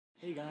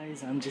Hey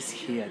guys, I'm just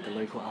here at the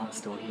local art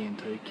store here in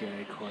Tokyo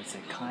called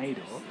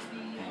Sekaido,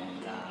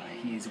 and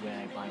here's where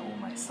I buy all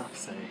my stuff,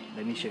 so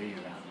let me show you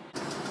around.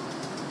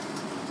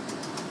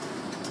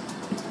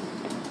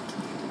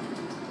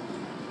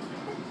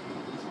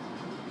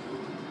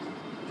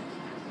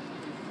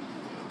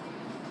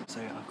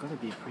 So I've got to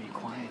be pretty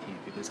quiet here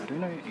because I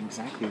don't know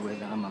exactly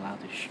whether I'm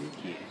allowed to shoot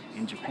here.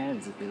 In Japan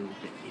it's a little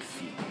bit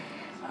iffy.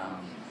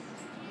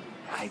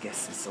 I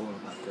guess it's all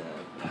about the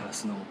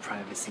personal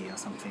privacy or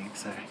something,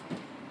 so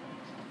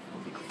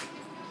we'll be quick.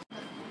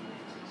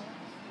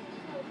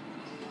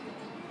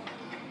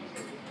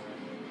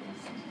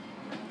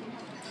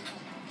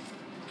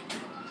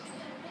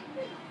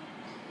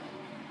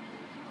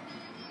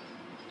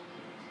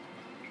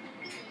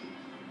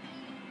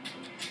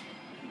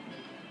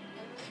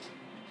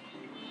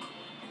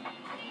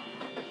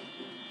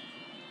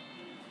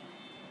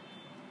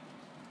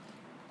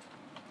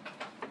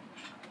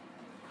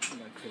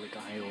 Acrylic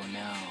aisle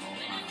now,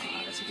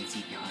 as you can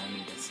see behind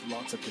me, there's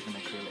lots of different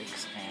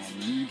acrylics and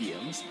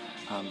mediums.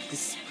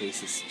 This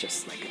place is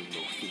just like a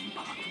little theme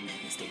park where you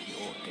can stay here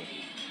all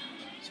day.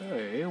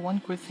 So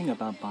one good thing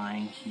about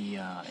buying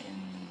here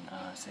in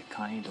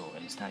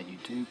Sekaido is that you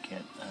do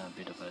get a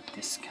bit of a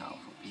discount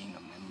for being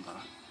a member.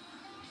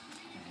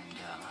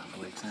 And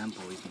for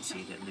example, you can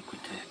see the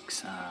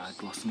Liquitex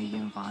gloss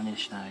medium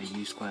varnish that I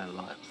use quite a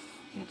lot.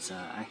 It's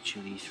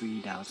actually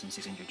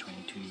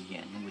 3,622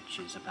 yen, which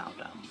is about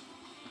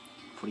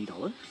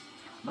 $40.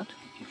 But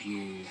if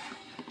you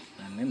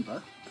are a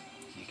member,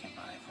 you can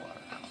buy for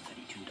around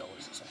 $32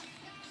 or so.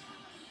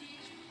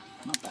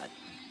 Not bad.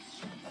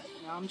 Not bad.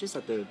 Now I'm just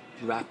at the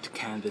wrapped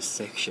canvas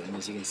section.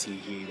 As you can see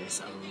here,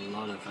 there's a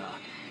lot of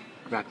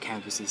wrapped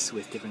canvases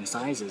with different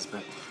sizes.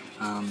 But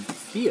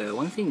here,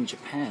 one thing in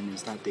Japan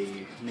is that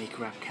they make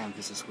wrapped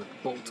canvases with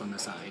bolts on the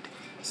side.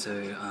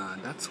 So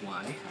that's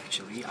why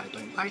actually I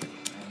don't buy them,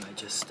 and I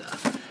just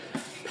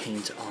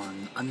paint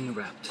on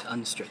unwrapped,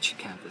 unstretched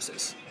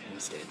canvases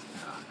instead.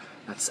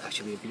 That's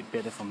actually a bit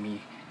better for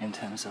me in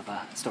terms of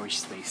storage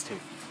space too.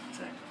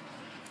 So,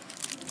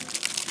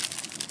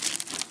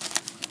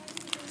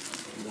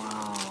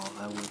 wow,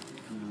 I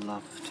would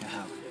love to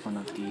have one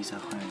of these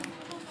at home.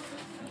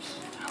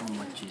 How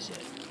much is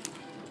it?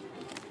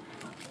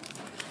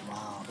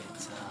 Wow,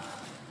 it's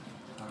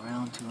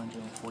around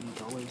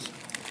 $240.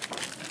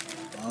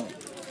 Wow,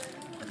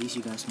 at least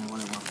you guys know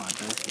what I want for my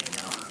birthday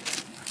now.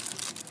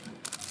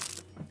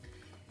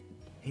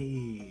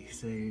 Hey,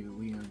 so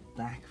we are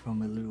back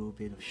from a little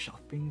bit of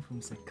shopping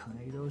from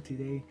Sekaido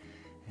today,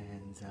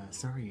 and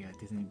sorry I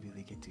didn't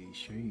really get to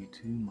show you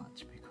too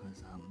much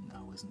because I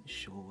wasn't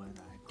sure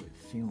whether I could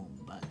film,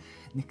 but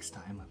next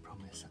time I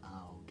promise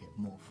I'll get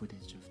more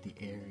footage of the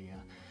area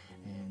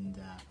and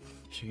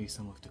show you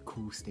some of the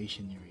cool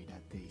stationery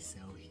that they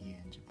sell here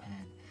in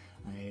Japan.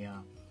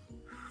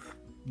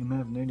 You might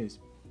have noticed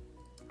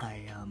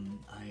I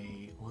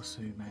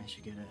also managed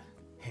to get a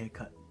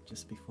haircut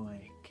just before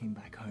I came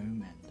back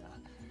home, and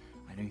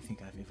I don't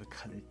think I've ever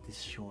cut it this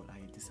short. I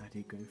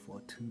decided to go for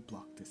a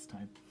 2-block this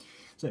time.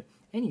 So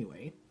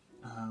anyway,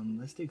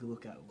 let's take a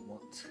look at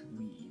what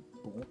we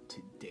bought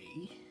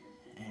today.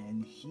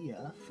 And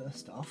here,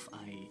 first off,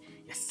 I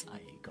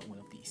got one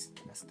of these.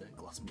 That's the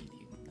gloss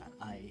medium that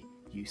I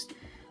used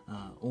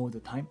all the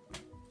time.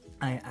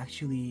 I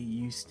actually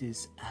use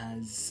this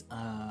as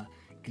a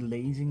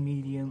glazing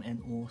medium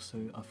and also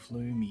a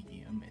flow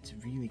medium. It's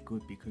really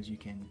good because you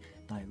can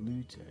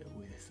dilute it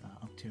with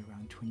up to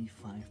around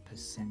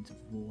 25% of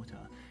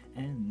water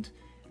and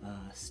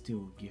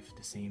still give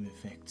the same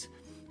effect.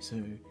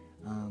 So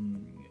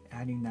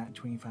adding that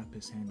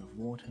 25% of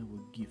water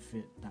will give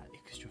it that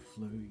extra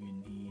flow you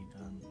need.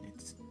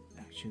 It's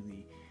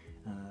actually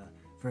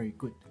very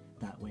good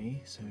that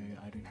way, so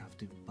I don't have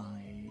to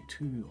buy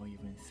 2 or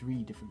even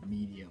 3 different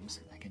mediums.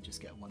 I can just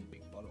get one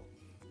big bottle.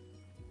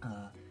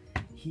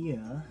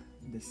 Here,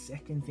 the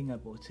second thing I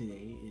bought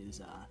today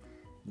is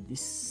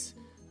this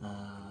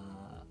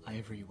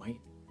ivory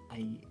white.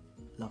 I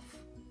love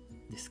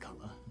this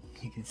color.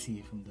 You can see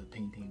it from the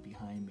painting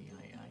behind me.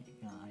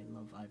 I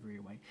love ivory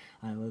white.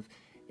 I love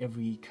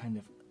every kind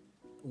of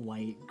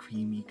white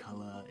creamy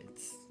color.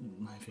 It's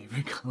my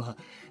favorite color,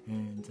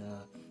 and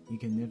you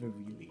can never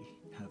really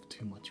have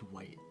too much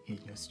white in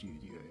your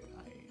studio,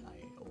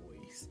 I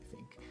always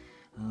think.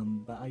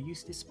 But I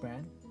use this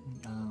brand.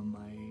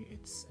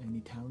 It's an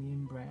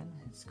Italian brand.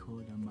 It's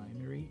called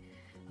Minery.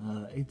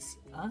 It's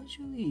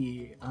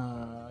actually,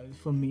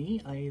 for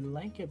me, I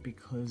like it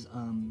because,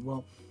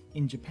 well,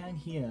 in Japan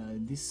here,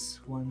 this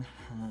one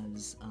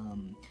has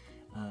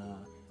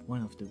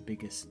one of the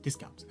biggest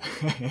discounts.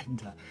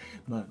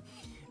 But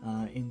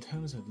in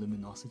terms of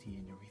luminosity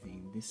and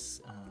everything,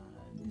 this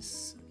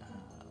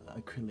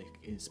acrylic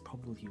is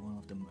probably one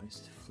of the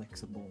most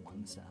flexible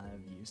ones that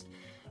I've used.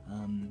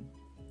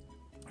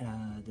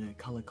 The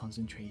color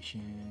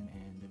concentration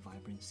and the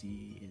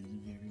vibrancy is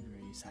very,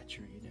 very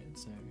saturated,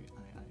 so I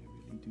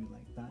really do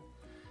like that.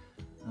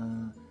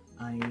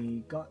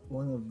 I got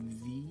one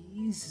of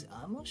these.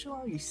 I'm not sure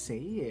how you say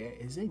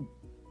it. Is it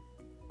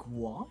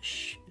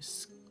gouache?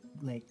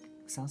 Like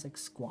sounds like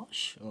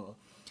squash, or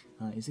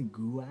is it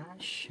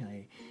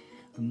gouache?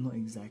 I'm not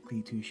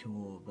exactly too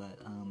sure, but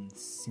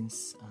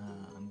since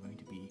I'm going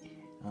to be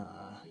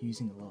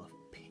using a lot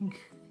of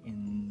pink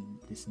in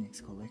this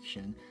next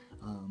collection,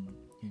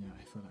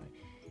 I thought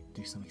I'd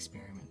do some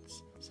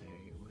experiments. So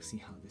we'll see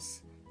how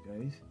this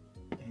goes.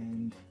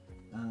 And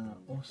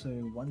also,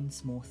 one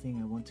small thing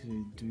I wanted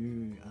to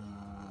do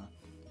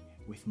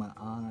with my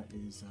art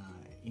is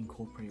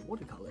incorporate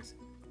watercolors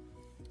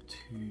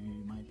to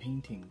my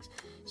paintings.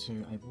 So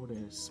I bought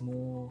a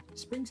small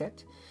spring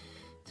set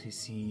to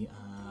see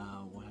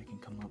what I can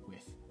come up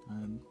with.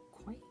 I'm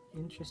quite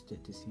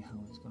interested to see how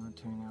it's gonna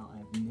turn out.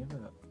 I've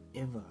never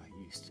ever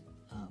used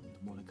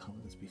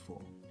watercolors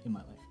before in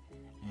my life,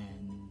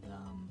 and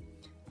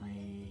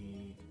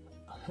I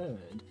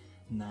heard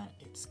that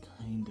it's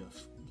kind of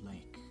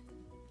like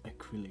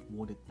acrylic,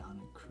 watered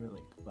down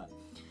acrylic, but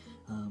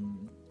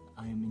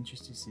I'm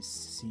interested to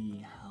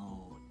see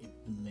how it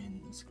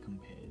blends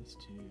compared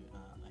to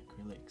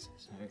acrylics.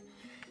 So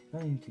I'm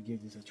going to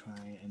give this a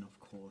try, and of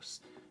course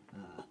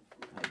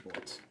I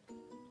bought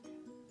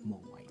more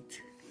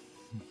white.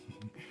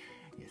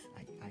 Yes, I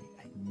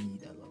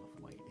need a lot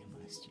of white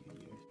in my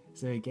studio.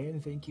 So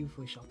again, thank you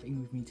for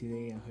shopping with me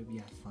today. I hope you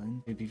had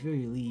fun. Before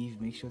you leave,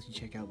 make sure to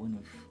check out one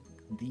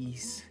of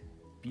these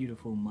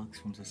beautiful mugs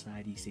from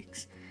Society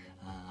 6.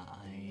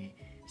 I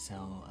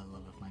sell a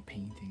lot of my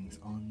paintings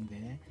on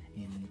there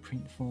in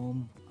print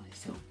form. I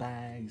sell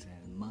bags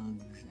and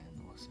mugs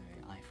and also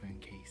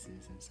iPhone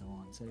cases and so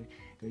on. So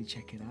go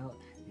check it out.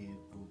 It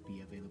will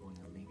be available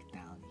in a link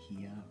down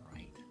here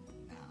right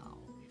now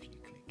if you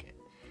click it.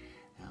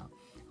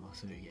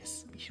 Also,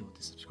 yes, be sure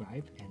to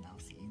subscribe, and I'll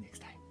see you next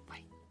time.